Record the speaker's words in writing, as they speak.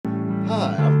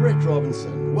Hi, I'm Brett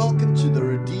Robinson. Welcome to the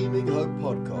Redeeming Hope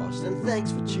podcast, and thanks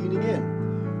for tuning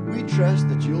in. We trust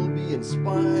that you'll be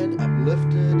inspired,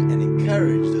 uplifted, and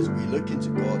encouraged as we look into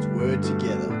God's Word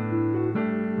together.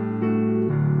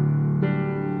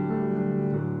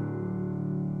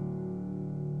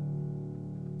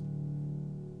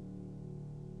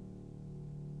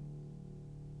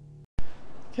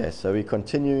 Okay, so we're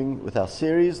continuing with our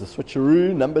series, The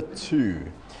Switcheroo, number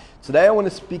 2. Today I want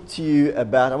to speak to you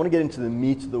about, I want to get into the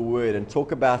meat of the Word and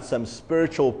talk about some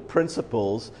spiritual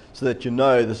principles so that you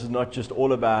know this is not just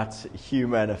all about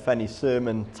humor and a funny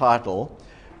sermon title,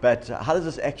 but how does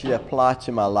this actually apply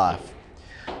to my life?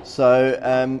 So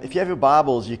if you have your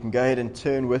Bibles, you can go ahead and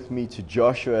turn with me to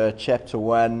Joshua chapter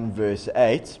 1, verse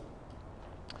 8.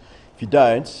 If you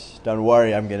don't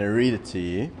worry, I'm going to read it to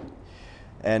you.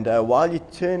 And while you're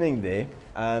turning there,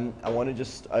 I want to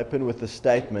just open with the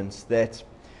statements that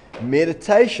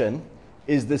meditation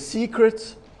is the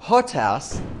secret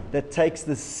hothouse that takes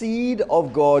the seed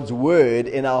of God's Word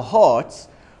in our hearts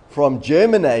from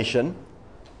germination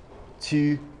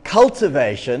to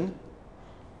cultivation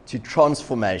to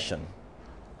transformation.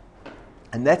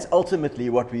 And that's ultimately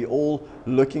what we're all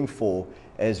looking for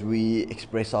as we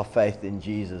express our faith in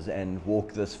Jesus and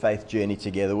walk this faith journey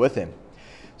together with Him.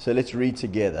 So let's read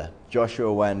together.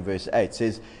 Joshua 1 verse 8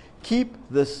 says, "Keep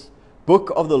this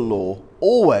book of the law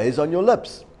always on your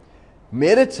lips.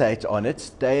 Meditate on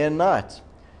it day and night,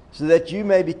 so that you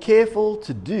may be careful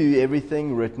to do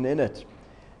everything written in it.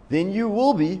 Then you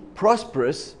will be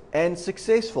prosperous and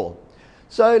successful."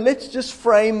 So let's just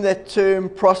frame that term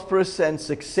prosperous and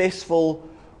successful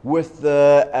with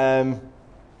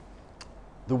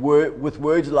with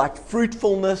words like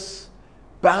fruitfulness,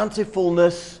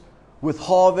 bountifulness, with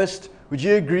harvest. Would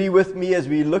you agree with me as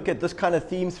we look at this kind of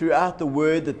theme throughout the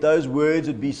Word that those words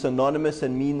would be synonymous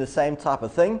and mean the same type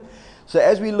of thing? So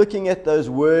as we're looking at those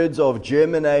words of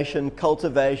germination,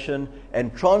 cultivation,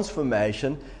 and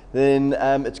transformation, then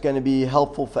it's going to be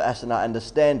helpful for us in our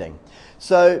understanding.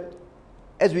 So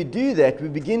as we do that, we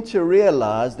begin to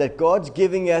realize that God's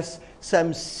giving us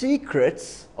some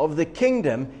secrets of the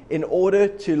kingdom in order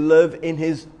to live in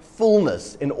His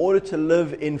fullness, in order to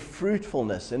live in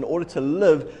fruitfulness, in order to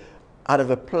live out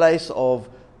of a place of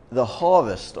the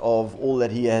harvest of all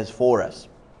that He has for us.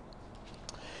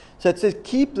 So it says,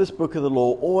 keep this book of the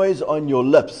law always on your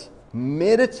lips.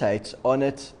 Meditate on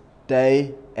it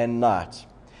day and night.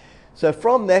 So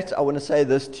from that, I want to say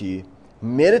this to you.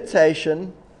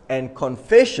 Meditation and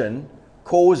confession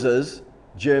causes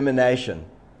germination.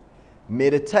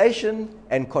 Meditation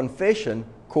and confession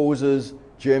causes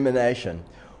germination.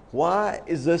 Why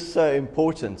is this so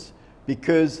important?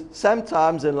 Because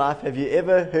sometimes in life, have you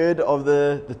ever heard of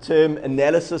the term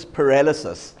analysis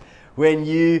paralysis? When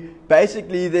you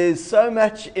basically, there's so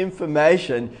much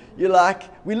information, you're like,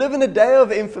 we live in a day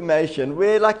of information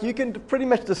where like you can pretty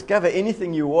much discover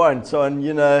anything you want on,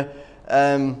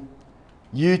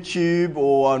 YouTube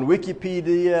or on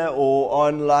Wikipedia or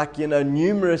on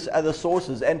numerous other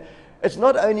sources. And it's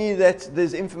not only that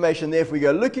there's information there if we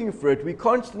go looking for it, we're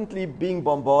constantly being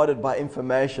bombarded by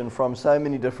information from so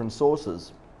many different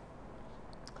sources.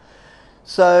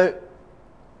 So,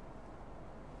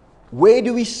 where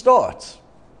do we start?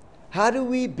 How do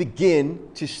we begin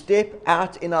to step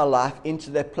out in our life into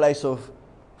that place of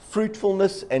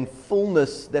fruitfulness and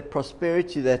fullness, that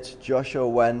prosperity that Joshua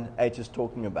 1:8 is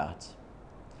talking about?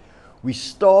 We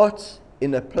start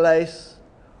in a place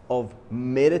of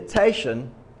meditation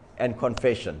and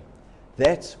confession.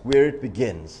 That's where it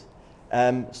begins.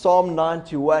 Psalm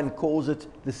 91 calls it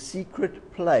the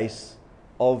secret place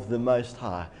of the Most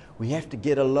High. We have to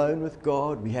get alone with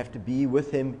God. We have to be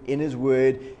with Him in His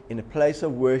Word, in a place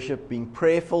of worship, being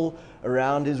prayerful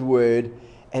around His Word.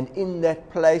 And in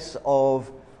that place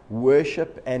of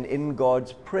worship and in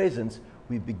God's presence,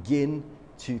 we begin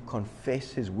to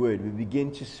confess His Word. We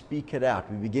begin to speak it out.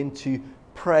 We begin to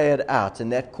pray it out.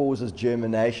 And that causes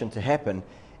germination to happen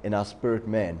in our spirit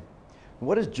man.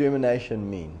 What does germination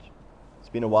mean? It's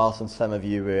been a while since some of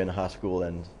you were in high school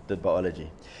and did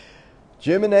biology.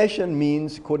 Germination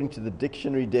means, according to the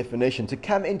dictionary definition, to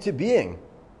come into being.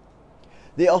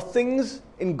 There are things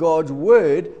in God's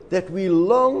Word that we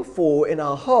long for in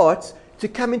our hearts to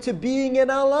come into being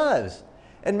in our lives.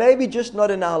 And maybe just not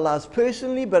in our lives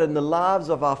personally, but in the lives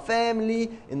of our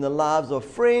family, in the lives of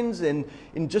friends, and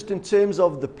in terms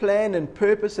of the plan and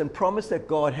purpose and promise that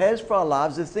God has for our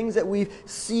lives, the things that we've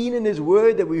seen in His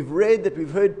Word, that we've read, that we've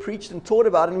heard preached and taught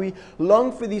about, and we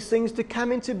long for these things to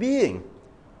come into being.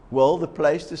 Well, the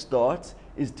place to start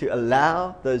is to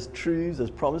allow those truths, those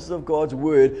promises of God's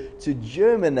Word to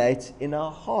germinate in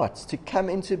our hearts, to come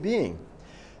into being.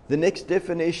 the next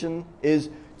definition is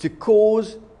to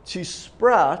cause, to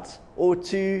sprout, or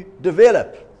to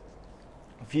develop.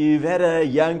 If you've had a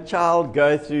young child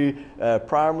go through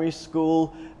primary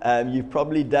school, you've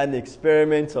probably done the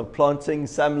experiment of planting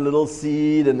some little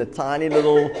seed in a tiny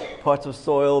little pot of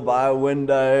soil by a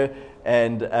window.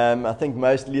 And I think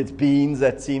mostly it's beans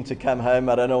that seem to come home.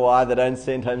 I don't know why they don't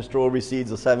send home strawberry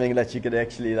seeds or something that you could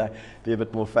actually be a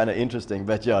bit more fun or interesting.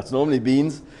 But yeah, it's normally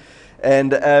beans.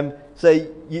 And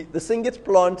this thing gets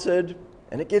planted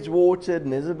and it gets watered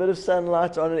and there's a bit of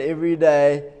sunlight on it every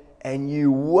day. And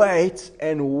you wait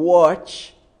and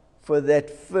watch for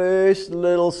that first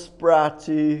little sprout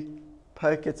to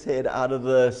poke its head out of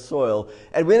the soil.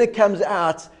 And when it comes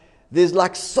out, there's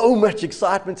like so much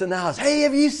excitement in the house. Hey,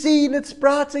 have you seen it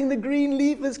sprouting? The green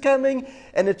leaf is coming.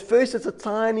 And at first it's a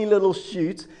tiny little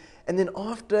shoot. And then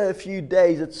after a few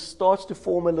days, it starts to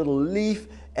form a little leaf.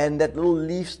 And that little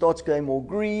leaf starts going more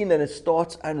green and it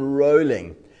starts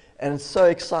unrolling. And it's so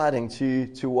exciting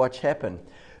to watch happen.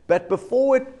 But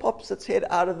before it pops its head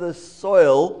out of the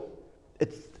soil,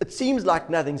 it seems like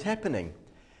nothing's happening.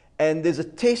 And there's a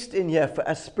test in here for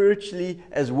us spiritually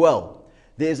as well.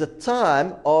 There's a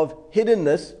time of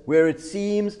hiddenness where it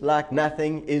seems like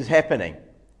nothing is happening.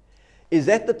 Is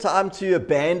that the time to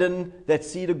abandon that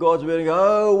seed of God's word and go,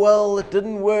 oh, well, it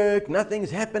didn't work,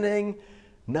 nothing's happening?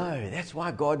 No, that's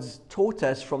why God's taught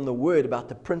us from the word about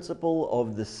the principle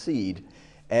of the seed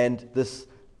and this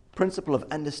principle of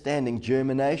understanding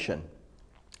germination.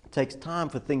 It takes time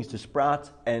for things to sprout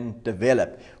and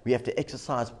develop. We have to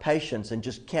exercise patience and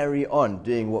just carry on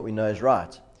doing what we know is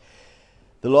right.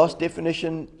 The last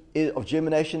definition of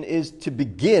germination is to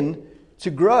begin to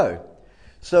grow.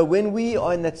 So when we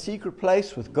are in that secret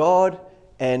place with God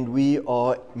and we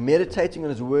are meditating on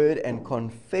His Word and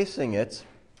confessing it,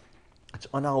 it's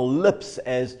on our lips,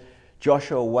 as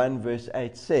Joshua 1 verse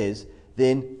 8 says,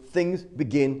 then things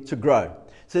begin to grow.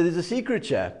 So there's a secret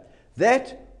here.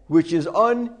 That which is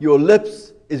on your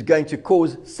lips is going to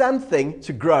cause something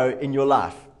to grow in your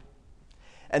life.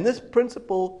 And this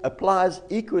principle applies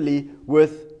equally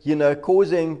with,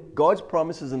 causing God's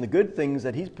promises and the good things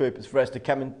that He's purposed for us to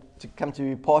come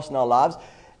to pass in our lives,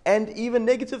 and even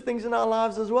negative things in our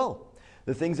lives as well.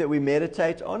 The things that we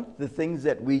meditate on, the things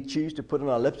that we choose to put on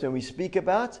our lips and we speak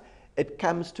about, it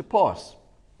comes to pass.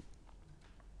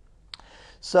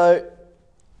 So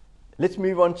let's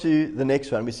move on to the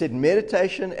next one. We said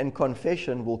meditation and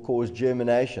confession will cause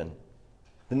germination.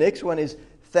 The next one is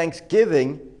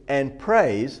thanksgiving and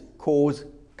praise cause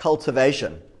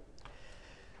cultivation.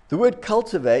 The word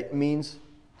cultivate means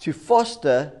to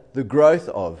foster the growth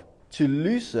of, to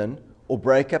loosen or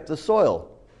break up the soil.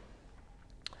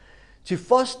 To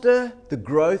foster the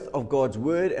growth of God's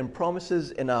word and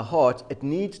promises in our heart, it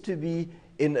needs to be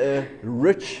in a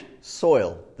rich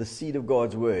soil, the seed of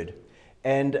God's word.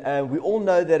 And we all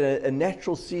know that a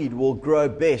natural seed will grow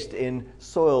best in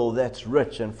soil that's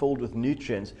rich and filled with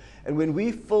nutrients. And when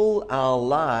we fill our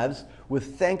lives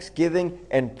with thanksgiving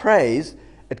and praise,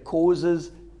 it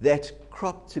causes that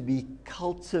crop to be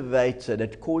cultivated.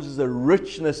 It causes a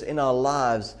richness in our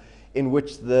lives in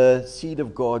which the seed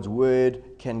of God's word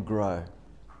can grow.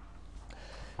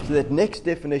 So that next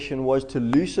definition was to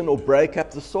loosen or break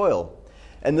up the soil.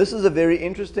 And this is a very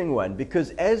interesting one,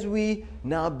 because as we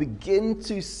now begin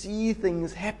to see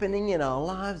things happening in our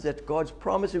lives that God's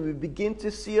promised, and we begin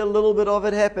to see a little bit of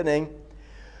it happening,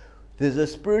 there's a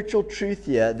spiritual truth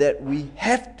here that we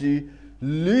have to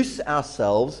loose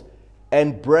ourselves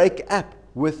and break up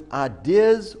with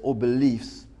ideas or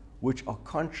beliefs which are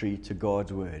contrary to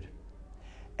God's word.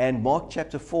 And Mark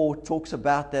chapter 4 talks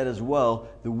about that as well,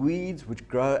 the weeds which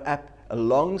grow up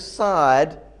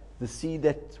alongside the seed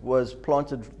that was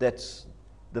planted, that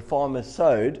the farmer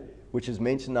sowed, which is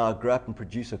meant to now grow up and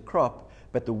produce a crop,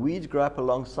 but the weeds grow up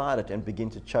alongside it and begin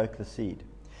to choke the seed.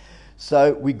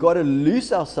 So we got to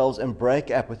loose ourselves and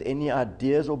break up with any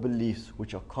ideas or beliefs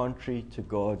which are contrary to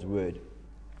God's word.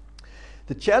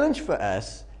 The challenge for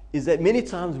us is that many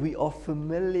times we are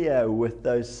familiar with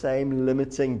those same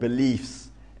limiting beliefs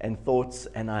and thoughts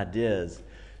and ideas.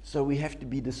 So we have to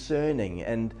be discerning,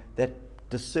 and that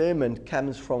discernment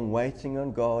comes from waiting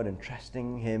on God and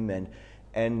trusting Him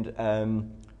and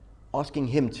asking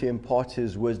Him to impart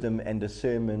His wisdom and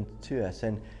discernment to us,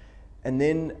 and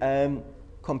then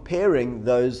comparing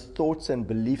those thoughts and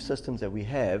belief systems that we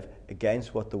have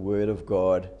against what the Word of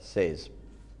God says.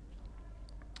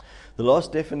 The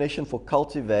last definition for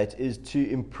cultivate is to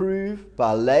improve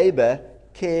by labor,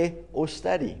 care, or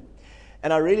study.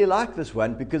 And I really like this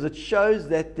one because it shows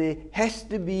that there has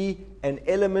to be an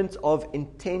element of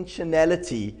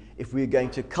intentionality if we're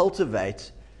going to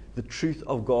cultivate the truth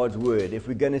of God's word. If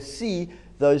we're going to see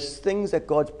those things that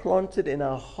God's planted in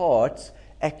our hearts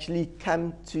actually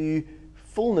come to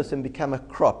fullness and become a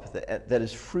crop that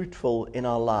is fruitful in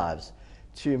our lives,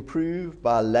 to improve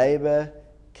by labor,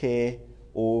 care,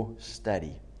 or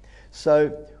study.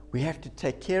 So we have to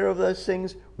take care of those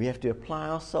things. We have to apply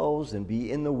ourselves and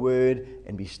be in the Word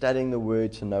and be studying the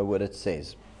Word to know what it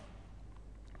says.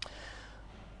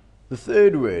 The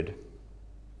third word,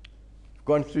 we've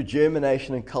gone through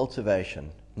germination and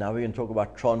cultivation. Now we're going to talk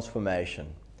about transformation.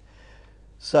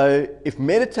 So if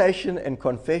meditation and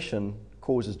confession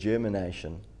causes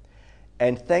germination,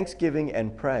 and thanksgiving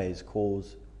and praise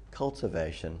cause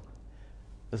cultivation,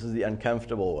 this is the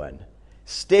uncomfortable one.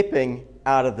 Stepping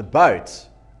out of the boat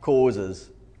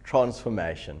causes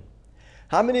transformation.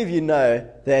 How many of you know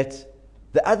that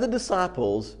the other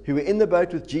disciples who were in the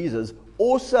boat with Jesus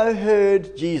also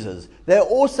heard Jesus? They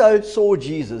also saw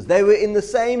Jesus. They were in the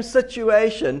same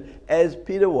situation as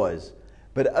Peter was.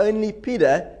 But only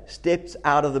Peter stepped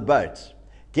out of the boat.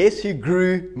 Guess who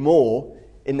grew more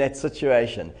in that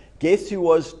situation? Guess who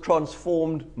was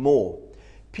transformed more?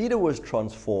 Peter was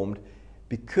transformed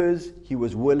because he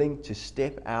was willing to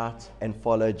step out and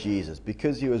follow Jesus,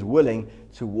 because he was willing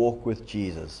to walk with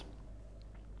Jesus.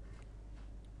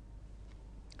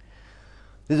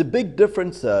 There's a big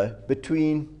difference, though,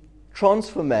 between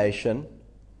transformation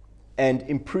and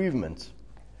improvement.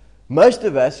 Most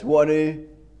of us want to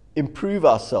improve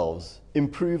ourselves,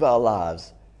 improve our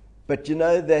lives. But you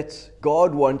know that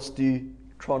God wants to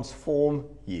transform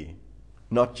you,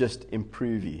 not just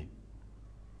improve you.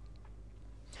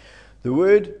 The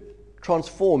word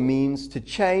transform means to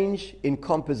change in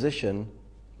composition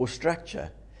or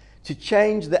structure, to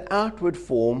change the outward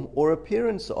form or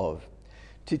appearance of,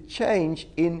 to change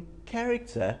in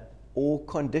character or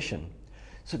condition.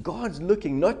 So God's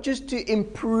looking not just to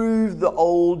improve the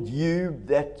old you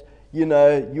that, you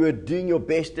were doing your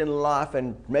best in life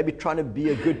and maybe trying to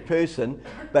be a good person,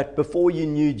 but before you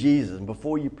knew Jesus and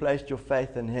before you placed your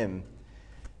faith in Him,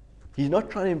 He's not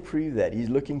trying to improve that. He's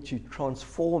looking to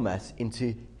transform us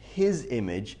into His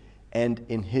image and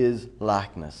in His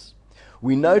likeness.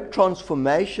 We know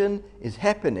transformation is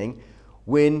happening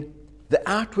when the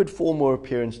outward form or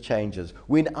appearance changes,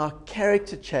 when our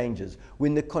character changes,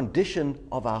 when the condition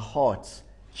of our hearts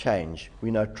change.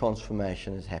 We know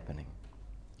transformation is happening.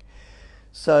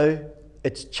 So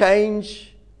it's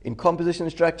change in composition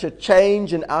and structure,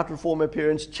 change in outward form,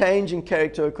 appearance, change in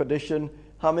character or condition.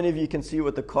 How many of you can see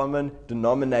what the common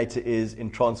denominator is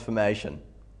in transformation?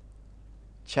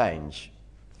 Change.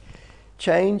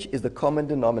 Change is the common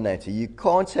denominator. You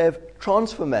can't have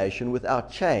transformation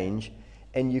without change,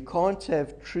 and you can't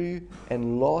have true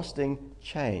and lasting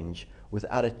change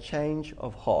without a change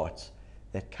of heart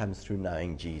that comes through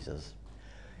knowing Jesus.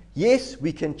 Yes,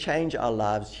 we can change our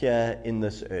lives here in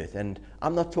this earth, and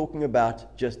I'm not talking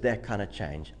about just that kind of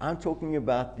change. I'm talking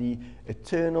about the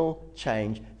eternal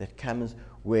change that comes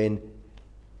when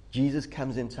Jesus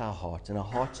comes into our hearts and our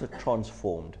hearts are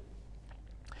transformed.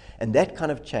 And that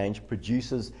kind of change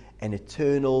produces an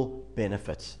eternal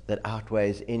benefit that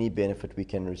outweighs any benefit we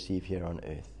can receive here on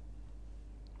earth.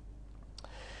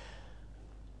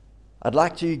 I'd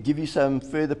like to give you some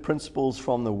further principles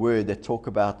from the Word that talk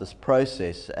about this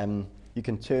process. You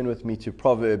can turn with me to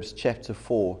Proverbs chapter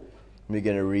 4. And we're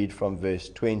going to read from verse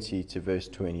 20 to verse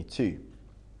 22.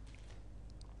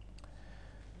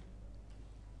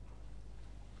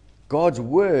 God's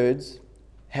words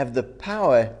have the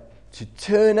power to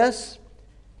turn us,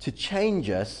 to change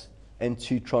us, and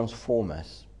to transform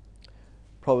us.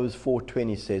 Proverbs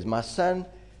 4:20 says, "My son,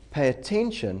 pay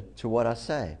attention to what I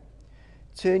say.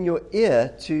 Turn your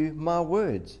ear to my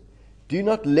words. Do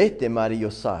not let them out of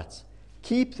your sight.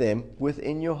 Keep them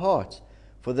within your heart,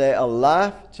 for they are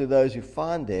life to those who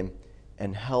find them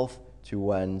and health to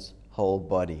one's whole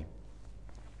body."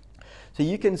 So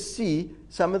you can see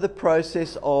some of the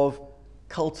process of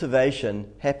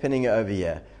cultivation happening over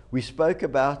here. We spoke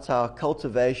about how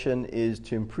cultivation is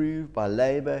to improve by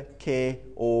labor, care,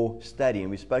 or study.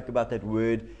 And we spoke about that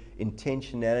word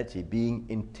intentionality, being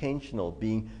intentional,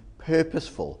 being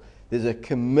purposeful. There's a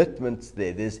commitment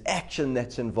there. There's action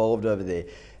that's involved over there.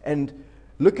 And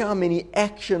look how many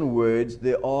action words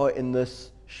there are in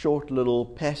this short little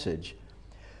passage.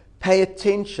 Pay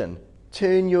attention.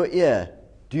 Turn your ear.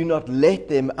 Do not let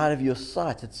them out of your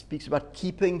sight. It speaks about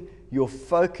keeping your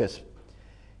focus.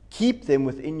 Keep them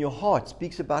within your heart. It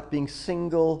speaks about being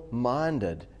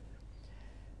single-minded.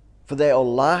 For they are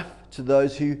life to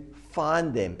those who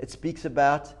find them. It speaks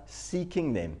about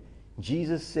seeking them.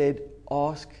 Jesus said,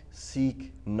 ask,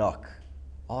 seek, knock.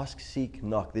 Ask, seek,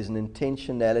 knock. There's an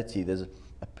intentionality. There's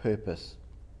a purpose.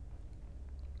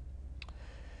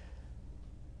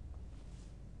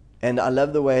 And I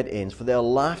love the way it ends. For they are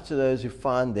life to those who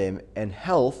find them and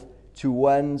health to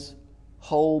one's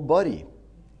whole body.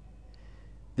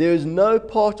 There is no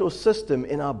part or system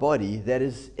in our body that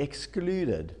is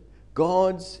excluded.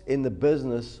 God's in the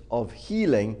business of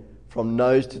healing from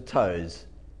nose to toes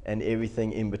and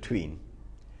everything in between.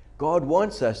 God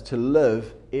wants us to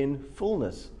live in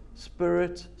fullness,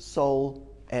 spirit, soul,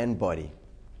 and body.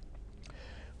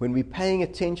 When we're paying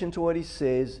attention to what He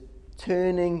says,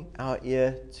 turning our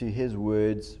ear to His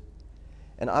words,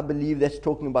 and I believe that's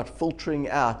talking about filtering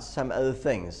out some other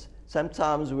things.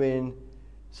 Sometimes when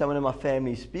someone in my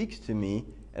family speaks to me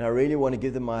and I really want to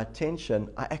give them my attention,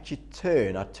 I actually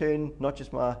turn. I turn not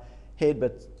just my head,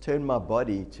 but turn my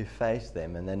body to face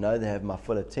them, and they know they have my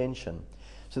full attention.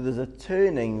 So there's a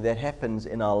turning that happens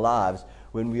in our lives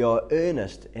when we are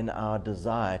earnest in our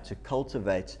desire to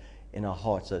cultivate in our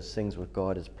hearts those things what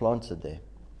God has planted there.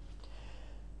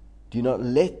 Do not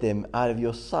let them out of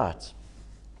your sight.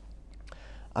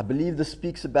 I believe this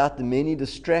speaks about the many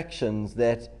distractions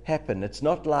that happen. It's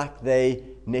not like they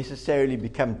necessarily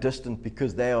become distant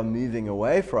because they are moving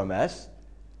away from us.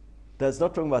 That's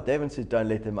not talking about David says, don't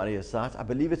let them out of your sight. I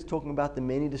believe it's talking about the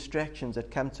many distractions that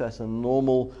come to us in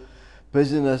normal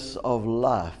business of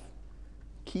life.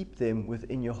 Keep them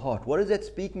within your heart. What is that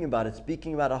speaking about? It's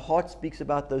speaking about our heart, speaks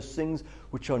about those things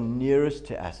which are nearest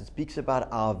to us. It speaks about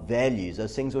our values,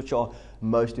 those things which are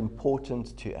most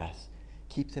important to us.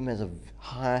 Keep them as a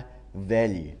high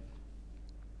value.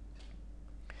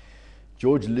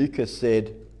 George Lucas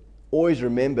said, always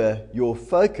remember your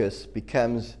focus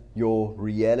becomes your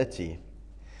reality.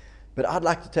 But I'd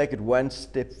like to take it one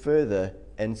step further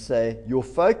and say your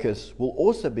focus will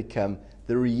also become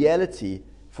the reality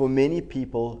for many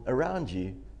people around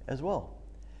you as well.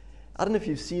 I don't know if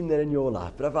you've seen that in your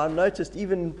life, but I've noticed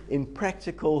even in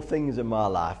practical things in my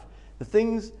life, the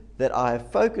things that I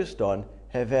have focused on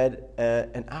have had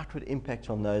an outward impact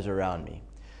on those around me.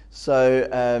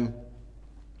 So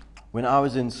when I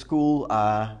was in school,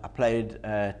 I played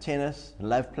tennis,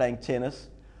 loved playing tennis.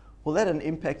 Well, that had an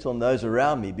impact on those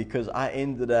around me because I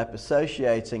ended up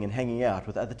associating and hanging out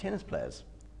with other tennis players.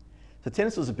 So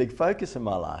tennis was a big focus in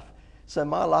my life. So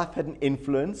my life had an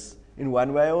influence in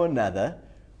one way or another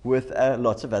with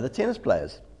lots of other tennis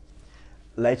players.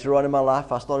 Later on in my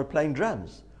life, I started playing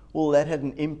drums. Well, that had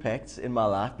an impact in my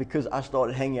life because I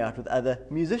started hanging out with other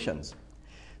musicians.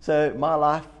 So my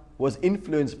life was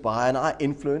influenced by, and I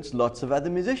influenced lots of other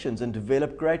musicians and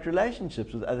developed great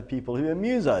relationships with other people who are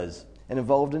musos and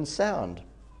involved in sound.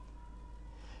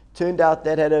 Turned out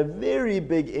that had a very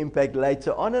big impact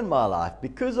later on in my life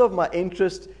because of my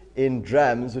interest in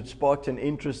drums, which sparked an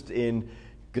interest in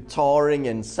guitaring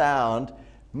and sound.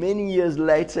 Many years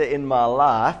later in my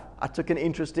life, I took an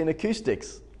interest in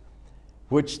acoustics,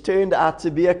 which turned out to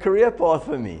be a career path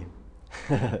for me.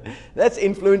 That's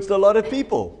influenced a lot of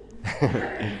people.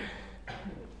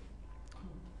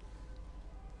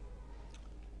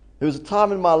 There was a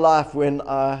time in my life when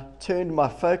I turned my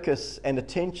focus and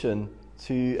attention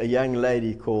to a young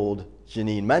lady called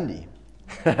Janine Mundy.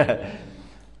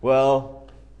 Well,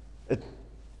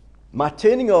 my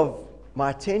turning of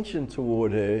my attention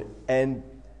toward her and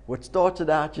what started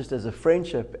out just as a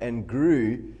friendship and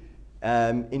grew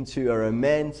into a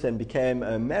romance and became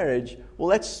a marriage, well,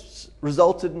 that's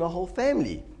resulted in a whole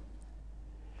family.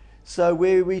 So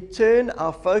where we turn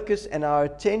our focus and our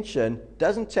attention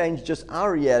doesn't change just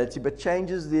our reality, but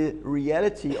changes the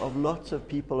reality of lots of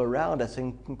people around us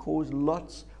and can cause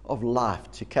lots of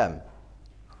life to come.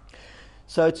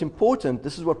 So it's important,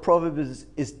 this is what Proverbs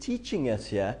is teaching us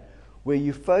here, where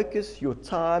you focus your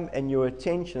time and your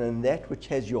attention on that which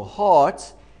has your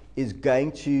heart is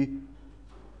going to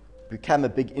become a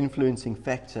big influencing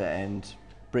factor and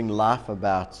bring life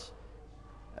about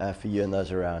for you and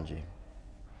those around you.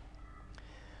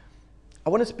 I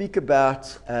want to speak about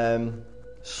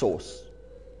source.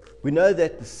 We know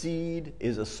that the seed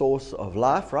is a source of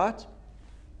life, right?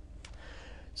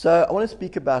 So I want to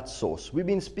speak about source. We've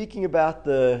been speaking about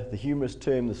the humorous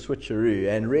term, the switcheroo,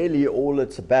 and really all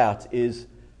it's about is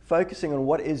focusing on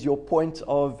what is your point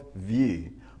of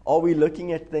view. Are we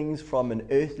looking at things from an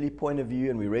earthly point of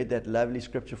view? And we read that lovely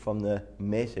scripture from the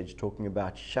Message talking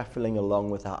about shuffling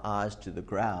along with our eyes to the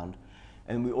ground.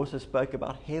 And we also spoke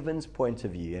about heaven's point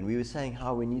of view. And we were saying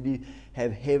how we need to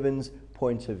have heaven's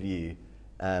point of view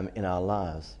in our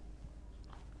lives.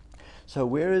 So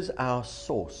where is our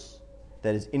source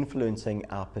that is influencing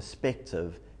our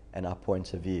perspective and our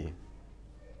point of view?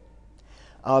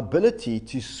 Our ability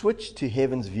to switch to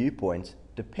heaven's viewpoint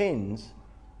depends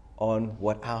on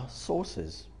what our source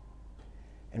is.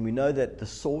 And we know that the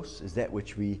source is that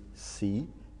which we see,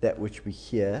 that which we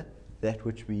hear, that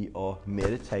which we are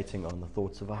meditating on, the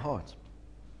thoughts of our heart.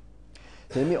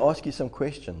 So let me ask you some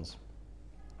questions.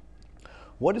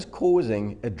 What is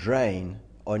causing a drain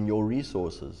on your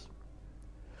resources?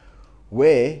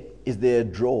 Where is there a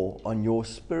draw on your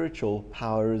spiritual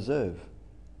power reserve?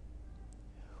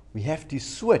 We have to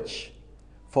switch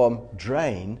from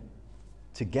drain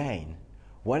to gain.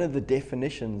 One of the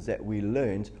definitions that we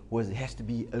learned was it has to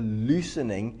be a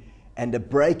loosening and a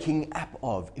breaking up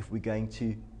of if we're going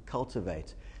to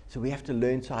cultivate. So we have to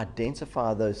learn to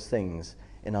identify those things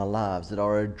in our lives that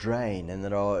are a drain and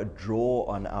that are a draw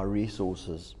on our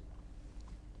resources.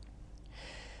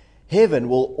 Heaven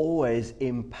will always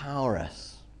empower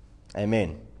us.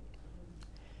 Amen.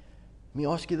 Let me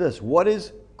ask you this. What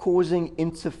is causing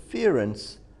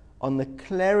interference on the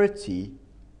clarity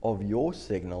of your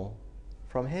signal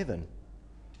from heaven?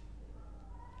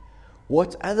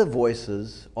 What other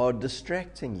voices are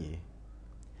distracting you?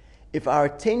 If our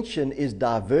attention is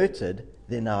diverted,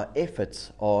 then our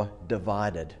efforts are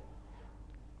divided.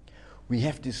 We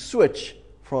have to switch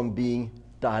from being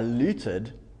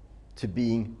diluted to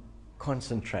being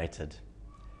concentrated.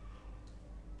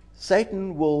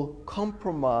 Satan will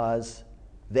compromise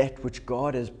that which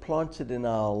God has planted in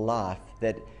our life,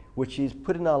 that which He's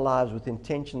put in our lives with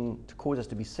intention to cause us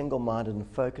to be single-minded and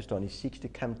focused on. He seeks to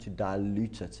come to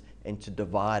dilute it and to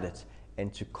divide it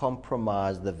and to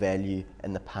compromise the value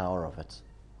and the power of it.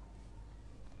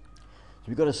 So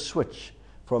we've got to switch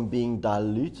from being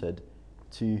diluted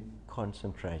to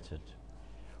concentrated.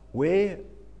 Where,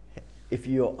 if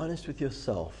you're honest with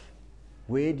yourself,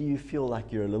 where do you feel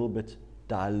like you're a little bit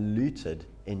diluted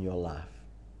in your life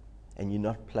and you're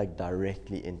not plugged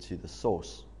directly into the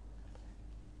source?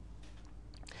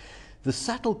 The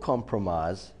subtle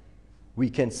compromise we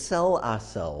can sell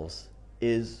ourselves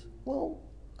is, well,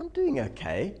 I'm doing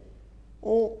okay,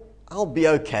 or I'll be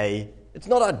okay. It's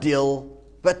not ideal,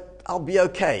 but I'll be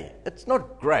okay. It's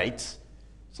not great.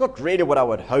 It's not really what I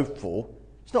would hope for.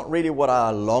 It's not really what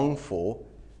I long for,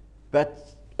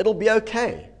 but it'll be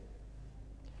okay.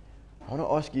 I want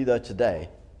to ask you though today,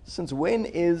 since when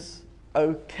is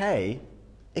okay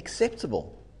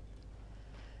acceptable?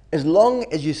 As long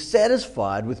as you're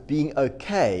satisfied with being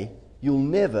okay, you'll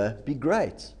never be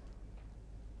great.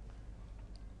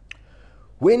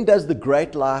 When does the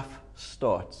great life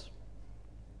start?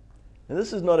 Now,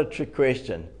 this is not a trick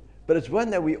question, but it's one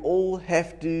that we all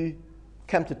have to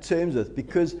come to terms with,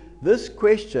 because this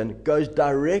question goes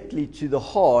directly to the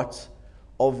heart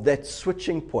of that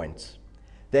switching point,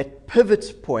 that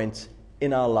pivot point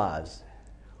in our lives.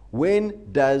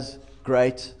 When does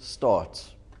great start?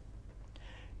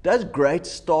 Does great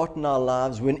start in our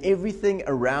lives when everything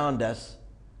around us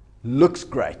looks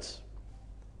great?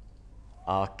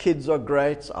 Our kids are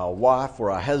great, our wife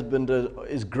or our husband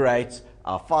is great,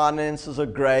 our finances are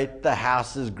great, the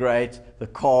house is great, the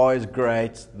car is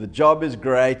great, the job is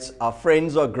great, our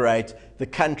friends are great, the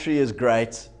country is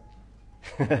great.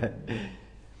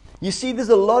 You see, there's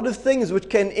a lot of things which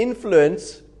can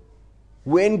influence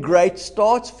when great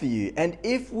starts for you. And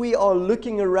if we are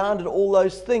looking around at all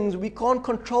those things, we can't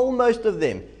control most of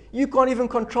them. You can't even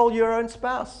control your own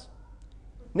spouse.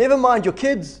 Never mind your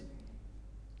kids.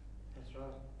 That's right.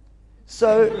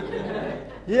 So,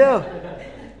 yeah.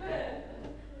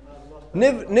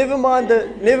 Never mind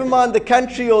the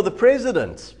country or the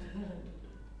president.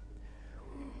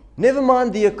 Never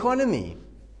mind the economy.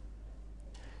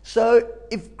 So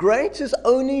if great is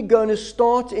only going to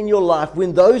start in your life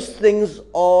when those things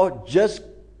are just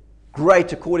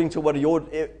great according to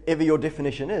whatever your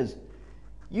definition is,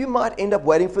 you might end up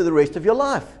waiting for the rest of your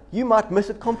life. You might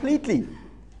miss it completely.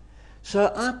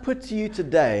 So I put to you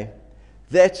today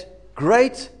that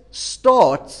great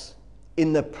starts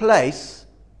in the place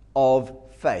of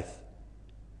faith.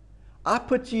 I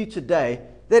put to you today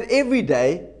that every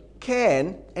day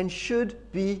can and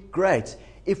should be great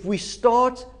if we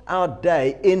start our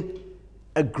day in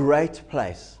a great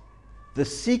place, the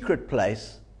secret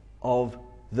place of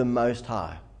the Most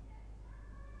High.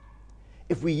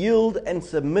 If we yield and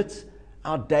submit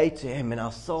our day to Him and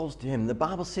our souls to Him, the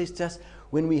Bible says to us,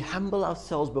 when we humble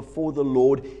ourselves before the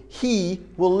Lord, He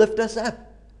will lift us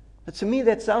up. But to me,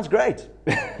 that sounds great.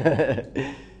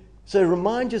 So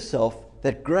remind yourself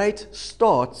that great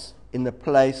starts in the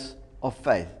place of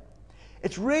faith.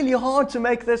 It's really hard to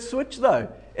make that switch, though.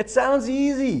 It sounds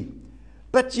easy.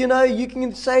 But, you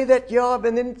can say that, yeah,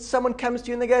 and then someone comes to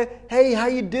you and they go, hey, how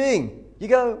you doing? You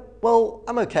go, well,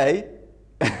 I'm okay.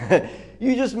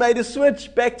 You just made a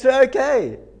switch back to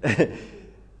okay.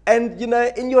 And,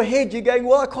 in your head, you're going,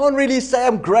 well, I can't really say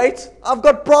I'm great. I've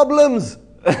got problems.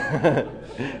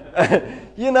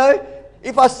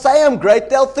 If I say I'm great,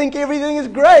 they'll think everything is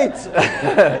great.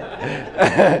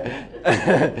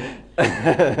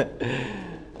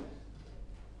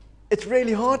 It's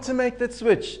really hard to make that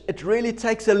switch. It really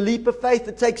takes a leap of faith.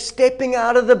 It takes stepping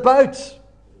out of the boat.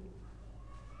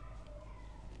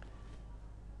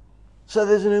 So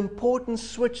there's an important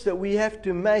switch that we have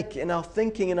to make in our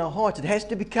thinking, in our heart. It has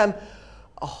to become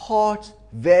a heart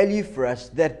value for us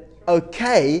that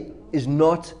okay is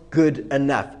not good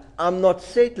enough. I'm not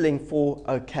settling for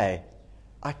okay.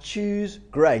 I choose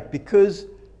great because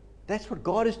that's what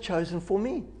God has chosen for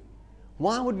me.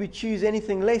 Why would we choose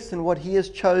anything less than what He has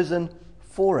chosen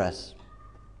for us?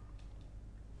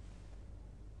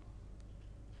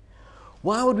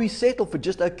 Why would we settle for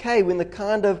just okay when the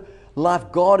kind of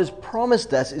life God has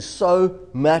promised us is so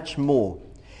much more?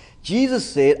 Jesus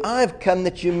said, I have come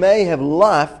that you may have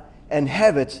life and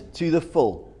have it to the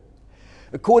full.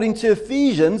 According to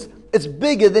Ephesians, it's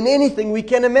bigger than anything we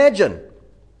can imagine.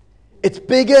 It's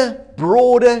bigger,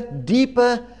 broader,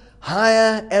 deeper,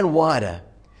 higher, and wider.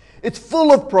 It's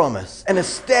full of promise and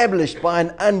established by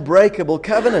an unbreakable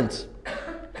covenant.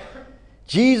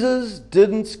 Jesus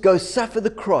didn't go suffer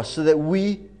the cross so that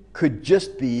we could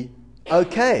just be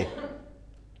okay.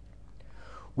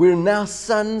 We're now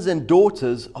sons and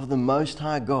daughters of the Most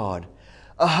High God,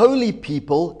 a holy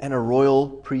people and a royal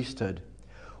priesthood.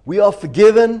 We are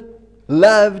forgiven,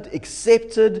 loved,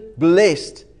 accepted,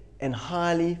 blessed, and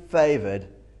highly favored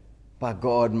by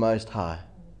God Most High.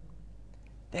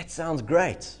 That sounds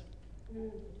great.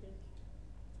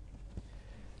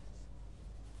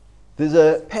 There's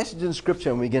a passage in Scripture,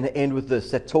 and we're going to end with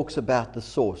this, that talks about the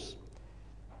source.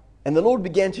 And the Lord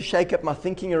began to shake up my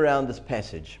thinking around this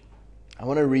passage. I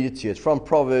want to read it to you. It's from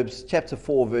Proverbs chapter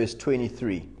 4, verse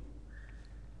 23.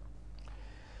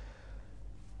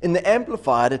 In the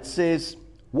Amplified, it says,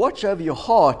 watch over your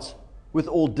heart with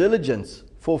all diligence,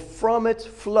 for from it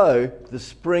flow the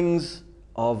springs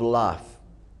of life.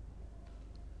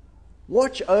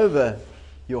 Watch over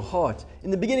your heart.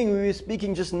 In the beginning, we were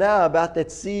speaking just now about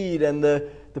that seed and the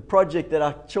project that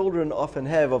our children often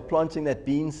have of planting that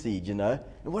bean seed, you know.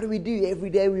 And what do? Every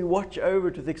day we watch over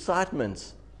it with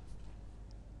excitement.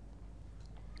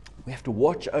 We have to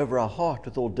watch over our heart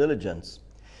with all diligence.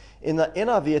 In the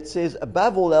NIV, it says,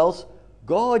 above all else,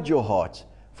 guard your heart,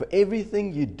 for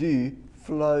everything you do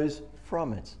flows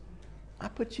from it. I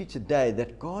put to you today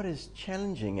that God is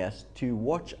challenging us to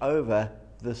watch over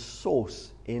the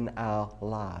source in our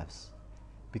lives,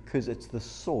 because it's the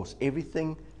source.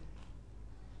 Everything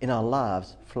in our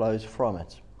lives flows from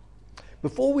it.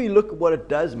 Before we look at what it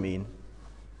does mean,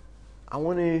 I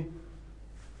want to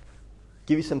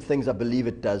give you some things I believe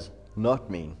it does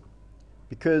not mean,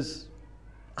 because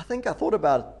I thought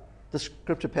about the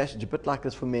scripture passage a bit like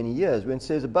this for many years, when it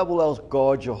says, above all else,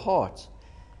 guard your heart.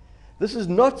 This is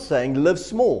not saying live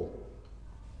small.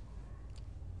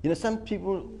 You know, some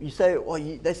people, you say, oh,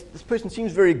 this person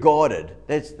seems very guarded.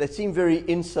 They seem very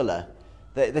insular.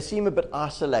 They seem a bit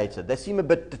isolated. They seem a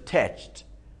bit detached.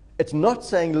 It's not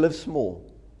saying live small.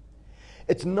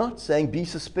 It's not saying be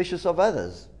suspicious of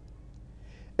others.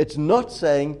 It's not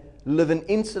saying live an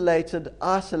insulated,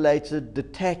 isolated,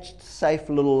 detached, safe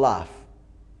little life.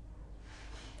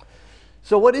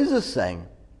 So what is this saying?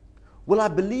 Well, I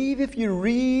believe if you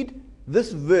read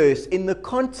this verse in the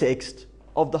context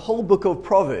of the whole book of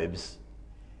Proverbs,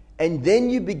 and then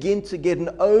you begin to get an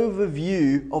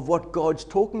overview of what God's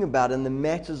talking about in the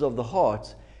matters of the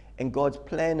heart and God's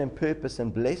plan and purpose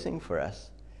and blessing for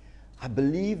us, I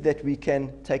believe that we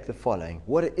can take the following.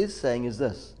 What it is saying is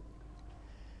this: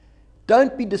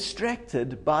 don't be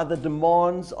distracted by the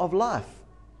demands of life.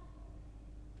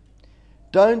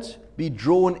 Don't be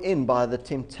drawn in by the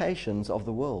temptations of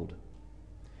the world.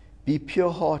 Be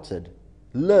pure-hearted.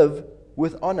 Live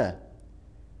with honor.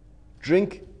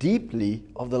 Drink deeply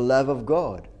of the love of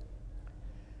God.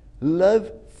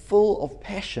 Live full of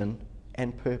passion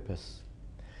and purpose.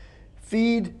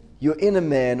 Feed your inner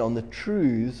man on the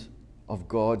truths of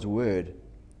God's word.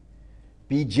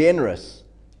 Be generous.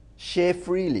 Share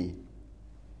freely.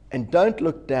 And don't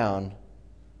look down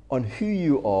on who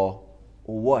you are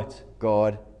or what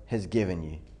God has given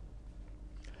you.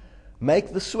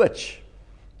 Make the switch.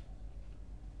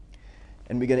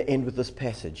 And we're going to end with this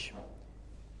passage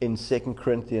in 2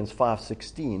 Corinthians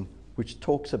 5:16, which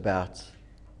talks about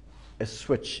a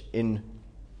switch in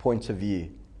point of view.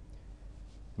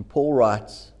 And Paul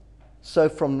writes, so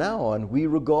from now on we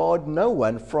regard no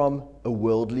one from a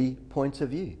worldly point of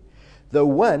view. Though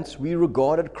once we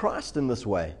regarded Christ in this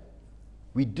way,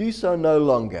 we do so no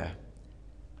longer.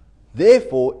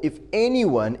 Therefore, if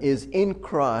anyone is in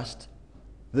Christ,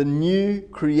 the new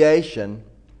creation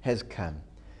has come.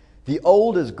 The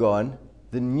old is gone,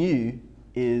 The new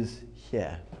is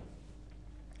here.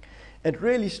 It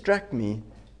really struck me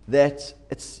that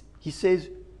he says,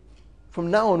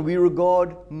 from now on we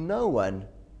regard no one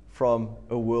from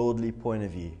a worldly point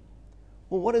of view.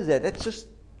 Well, what is that? That's just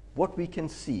what we can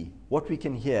see, what we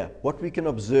can hear, what we can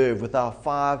observe with our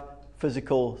 5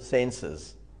 physical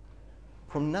senses.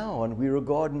 From now on, we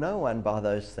regard no one by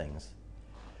those things.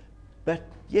 But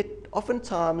yet,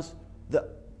 oftentimes,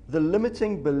 the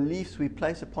limiting beliefs we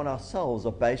place upon ourselves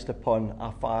are based upon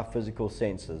our 5 physical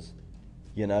senses.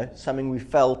 You know, something we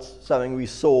felt, something we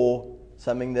saw,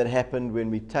 something that happened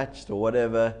when we touched or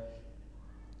whatever.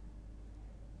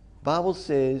 Bible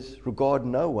says, regard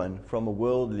no one from a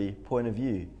worldly point of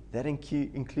view. That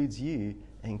includes you,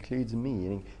 includes me.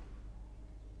 And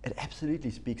it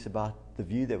absolutely speaks about the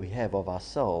view that we have of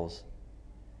ourselves.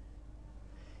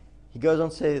 He goes on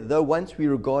to say, though once we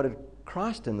regarded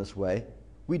Christ in this way,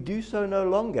 we do so no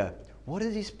longer. What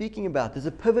is he speaking about? There's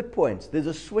a pivot point. There's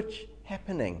a switch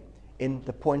happening in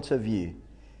the point of view.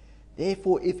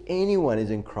 Therefore, if anyone is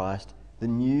in Christ, the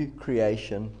new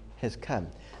creation has come.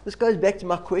 This goes back to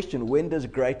my question, when does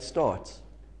great start?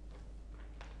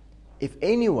 If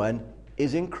anyone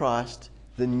is in Christ,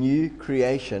 the new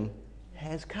creation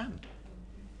has come.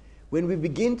 When we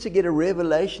begin to get a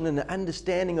revelation and an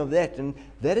understanding of that, and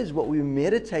that is what we're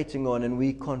meditating on and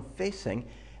we're confessing,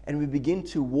 and we begin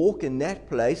to walk in that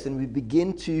place, and we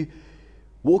begin to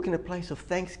walk in a place of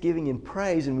thanksgiving and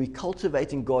praise, and we're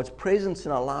cultivating God's presence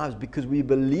in our lives because we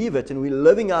believe it, and we're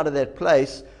living out of that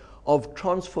place of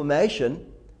transformation.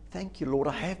 Thank you, Lord,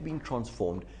 I have been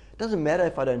transformed. It doesn't matter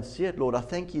if I don't see it, Lord. I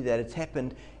thank you that it's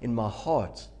happened in my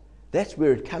heart. That's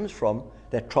where it comes from,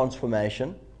 that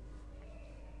transformation.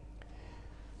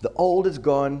 The old is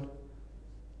gone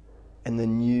and the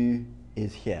new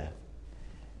is here.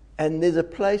 And there's a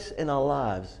place in our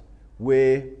lives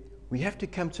where we have to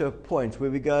come to a point where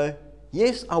we go,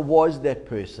 yes, I was that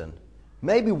person.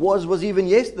 Maybe was even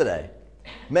yesterday.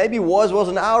 Maybe was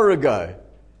an hour ago.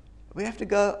 We have to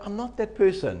go, I'm not that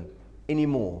person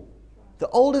anymore. The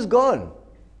old is gone.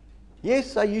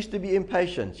 Yes, I used to be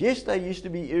impatient. Yes, I used to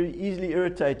be easily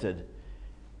irritated.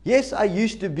 Yes, I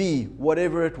used to be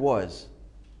whatever it was.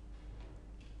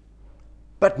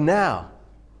 But now,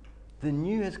 the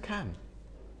new has come.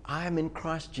 I am in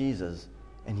Christ Jesus,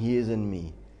 and He is in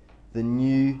me. The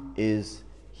new is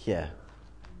here.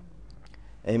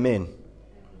 Amen.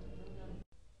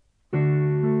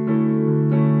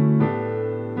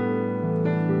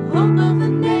 Hope of the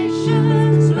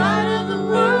nations, light of the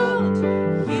world,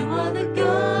 you are the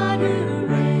God who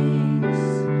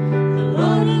reigns. The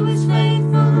Lord who is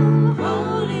faithful,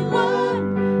 Holy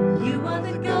One, you are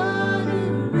the God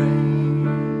who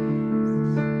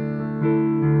reigns.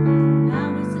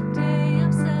 Now is the day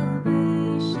of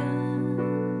salvation,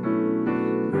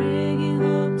 bringing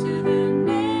hope to the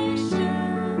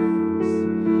nations.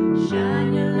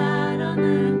 Shine your light on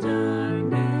the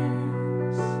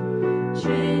darkness,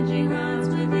 changing hearts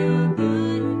with your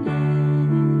goodness.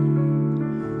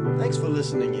 Thanks for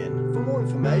listening in. For more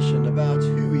information about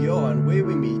who we are and where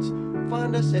we meet,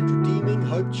 find us at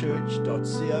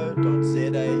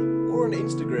redeeminghopechurch.co.za or on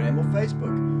Instagram or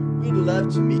Facebook. We'd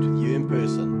love to meet with you in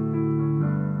person.